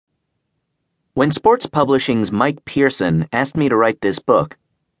When Sports Publishing's Mike Pearson asked me to write this book,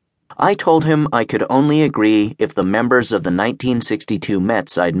 I told him I could only agree if the members of the 1962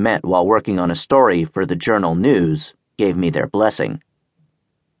 Mets I'd met while working on a story for the Journal News gave me their blessing.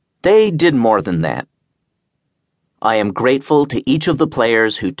 They did more than that. I am grateful to each of the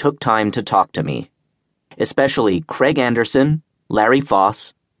players who took time to talk to me, especially Craig Anderson, Larry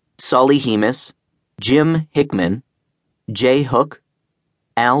Foss, Solly Hemus, Jim Hickman, Jay Hook,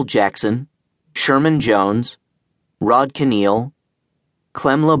 Al Jackson, Sherman Jones, Rod Keneal,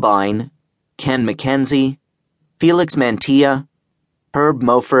 Clem Labine, Ken McKenzie, Felix Mantilla, Herb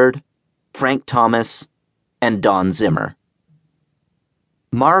Moford, Frank Thomas, and Don Zimmer.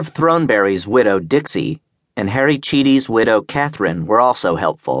 Marv Throneberry's widow Dixie and Harry Cheaty's widow Catherine were also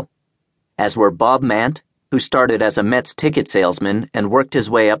helpful, as were Bob Mant, who started as a Mets ticket salesman and worked his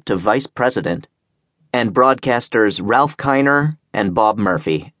way up to vice president, and broadcasters Ralph Kiner and Bob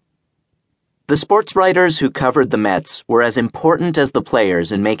Murphy. The sports writers who covered the Mets were as important as the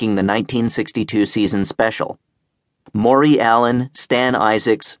players in making the 1962 season special. Maury Allen, Stan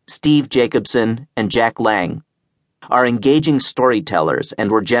Isaacs, Steve Jacobson, and Jack Lang are engaging storytellers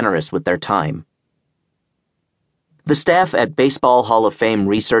and were generous with their time. The staff at Baseball Hall of Fame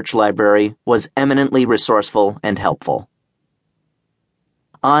Research Library was eminently resourceful and helpful.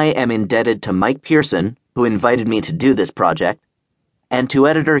 I am indebted to Mike Pearson, who invited me to do this project, and to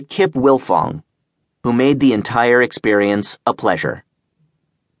editor Kip Wilfong, who made the entire experience a pleasure.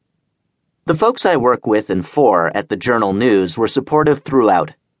 The folks I work with and for at the Journal News were supportive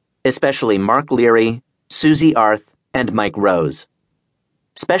throughout, especially Mark Leary, Susie Arth, and Mike Rose.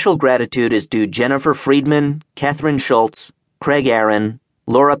 Special gratitude is due Jennifer Friedman, Catherine Schultz, Craig Aaron,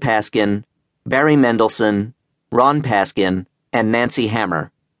 Laura Paskin, Barry Mendelson, Ron Paskin, and Nancy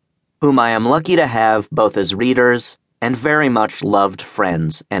Hammer, whom I am lucky to have both as readers and very much loved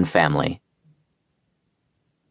friends and family.